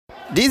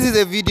This is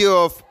a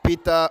video of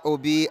Peter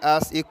Obi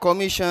as he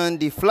commissioned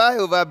the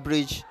flyover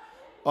bridge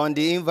on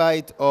the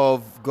invite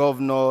of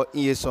Governor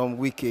Nyesom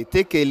Wike.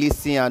 Take a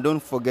listen and don't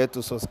forget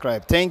to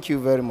subscribe. Thank you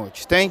very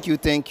much. Thank you,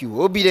 thank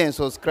you. Obedience,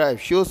 subscribe.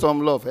 Show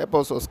some love. Help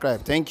us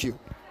subscribe. Thank you.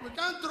 We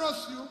can't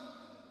trust you.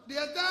 The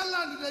entire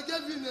land they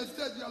gave you in a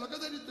state, you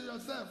allocated it to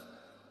yourself,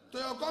 to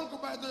your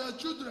concubine, to your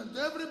children,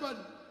 to everybody.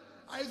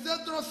 I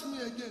said, trust me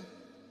again.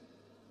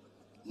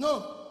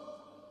 No.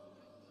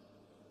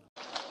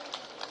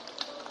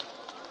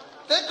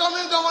 They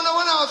coming governor,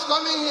 when I was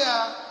coming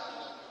here,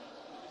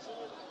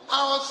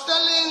 I was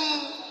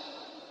telling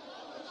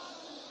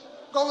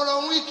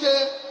Governor Wike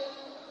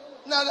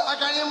that I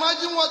can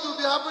imagine what will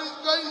be happening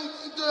going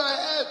into your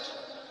head.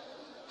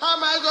 How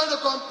am I going to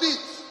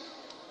compete?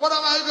 What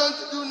am I going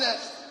to do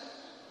next?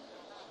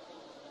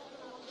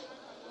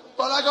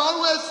 But like I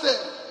always say,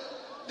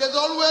 there's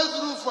always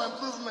room for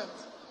improvement.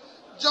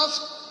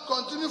 Just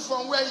continue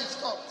from where you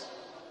stopped.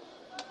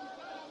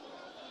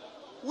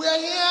 We are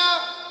here,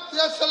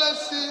 Your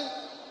Excellency.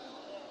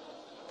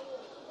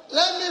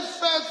 Let me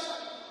first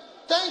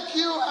thank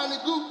you and the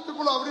good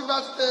people of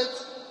Rivers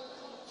State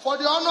for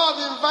the honor of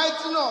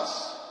inviting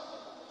us.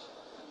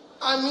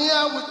 I'm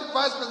here with the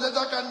Vice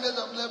Presidential candidate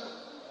of Labour.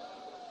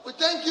 We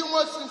thank you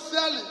most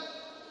sincerely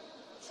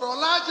for a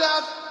large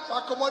heart, for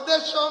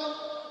accommodation.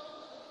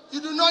 You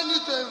do not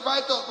need to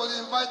invite us, but you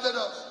invited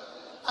us.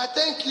 I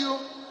thank you.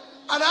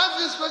 And I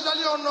feel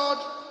especially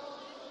honored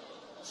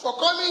for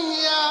coming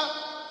here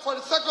for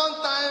the second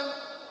time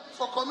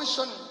for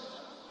commissioning.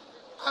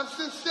 I'm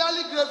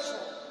sincerely grateful.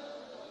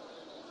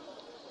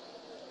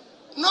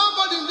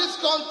 Nobody in this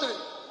country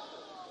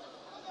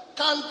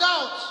can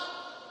doubt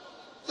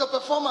your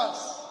performance.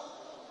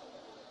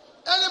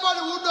 Anybody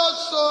who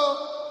does so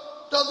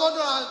does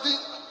not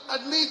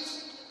admit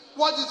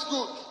what is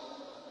good.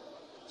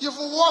 You've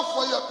worked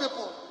for your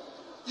people.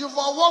 You've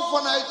worked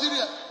for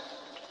Nigeria.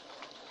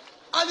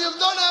 And you've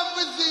done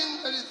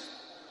everything that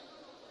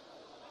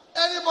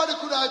anybody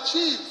could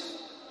achieve.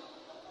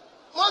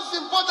 Most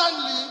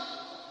importantly,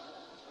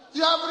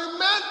 you have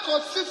remained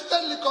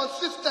consistently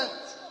consistent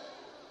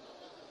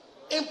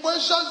in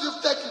positions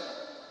you've taken.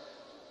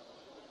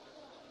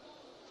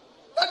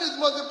 That is the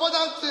most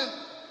important thing.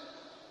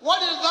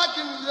 What is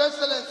lacking, Your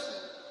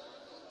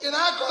Excellency, in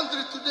our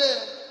country today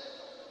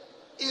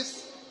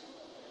is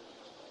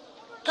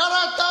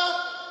character,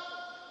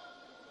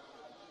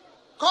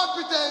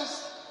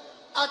 competence,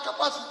 and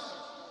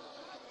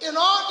capacity. In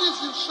all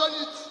this, you've shown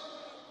it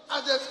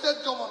as a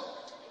state governor.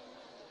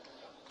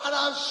 And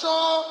I'm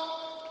sure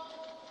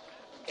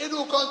it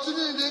will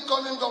continue in the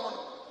incoming governor.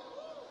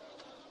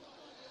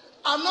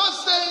 I'm not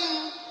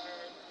saying,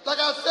 like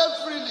I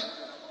said freely,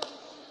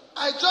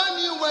 I join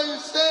you when you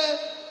say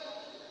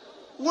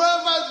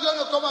whoever is going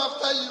to come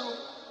after you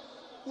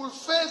will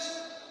face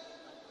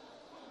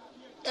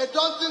a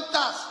daunting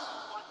task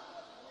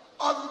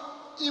of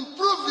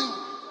improving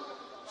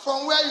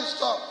from where you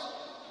stopped.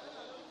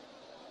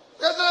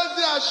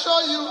 Excellency, I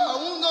assure you, I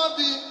will not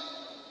be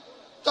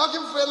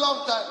talking for a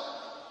long time.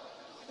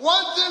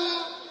 One thing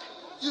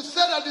you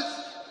said that is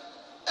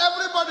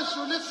everybody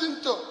should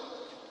listen to.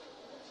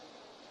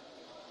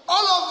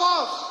 All of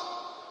us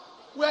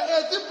were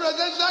 18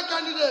 presidential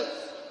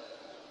candidates.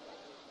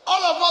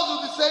 All of us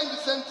will be saying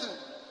the same thing.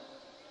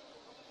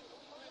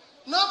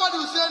 Nobody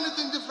will say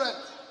anything different.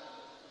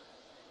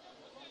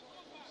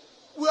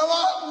 We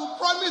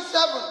promise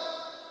 7.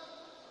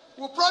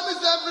 We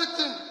promise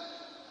everything.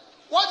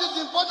 What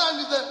is important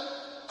is that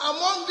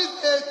among these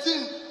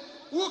 18,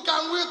 who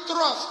can we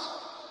trust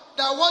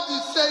that what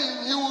he's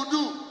saying he will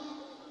do?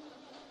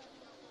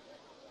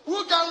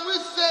 Who can we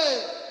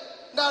say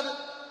that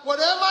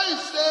whatever he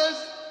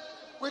says,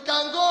 we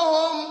can go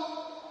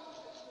home?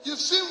 You've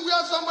seen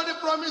where somebody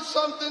promised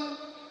something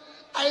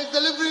and is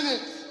delivering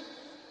it.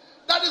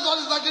 That is what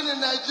is lacking in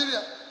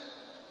Nigeria.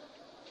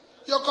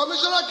 Your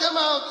commissioner came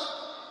out,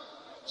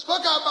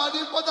 spoke about the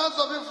importance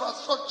of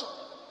infrastructure.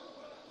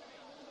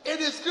 It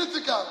is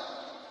critical.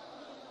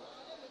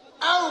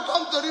 I will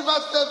come to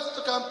Rivers State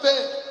to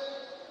campaign.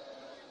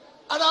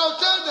 And I will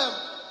tell them,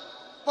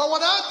 but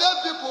what I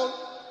tell people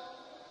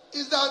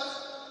is that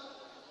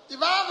if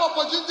I have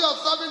opportunity of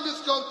serving this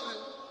country,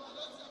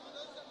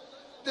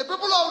 the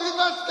people of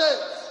Rivers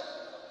State,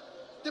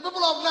 the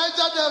people of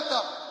Niger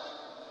Delta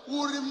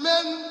will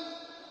remain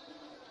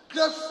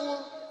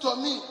grateful to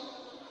me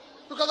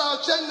because I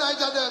will change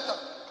Niger Delta.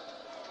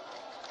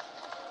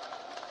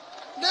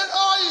 Then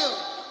oil.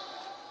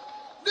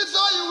 This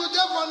oil you will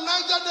get from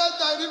Niger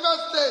Delta and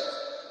Rivers State,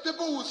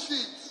 people will see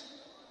it.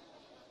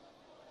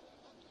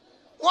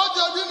 What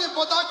you're doing in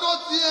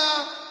Portharcourt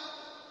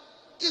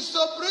here is to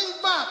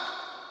bring back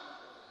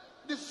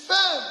the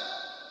fame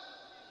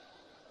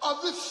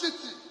of this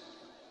city.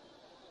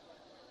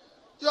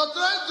 You're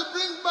trying to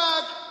bring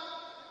back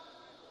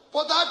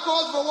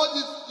Portharcourt for what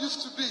it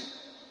used to be.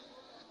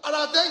 And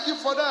I thank you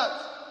for that.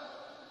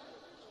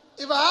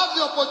 If I have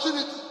the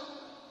opportunity,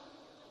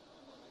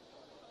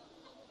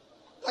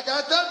 like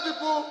I tell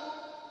people,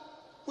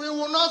 we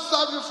will not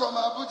serve you from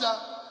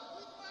Abuja.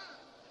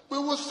 We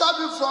will stop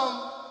you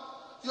from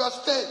your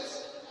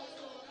state.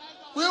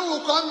 We will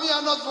come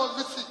here not for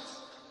visit.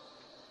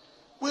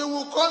 We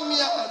will come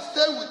here and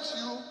stay with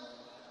you,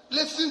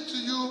 listen to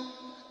you,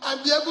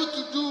 and be able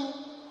to do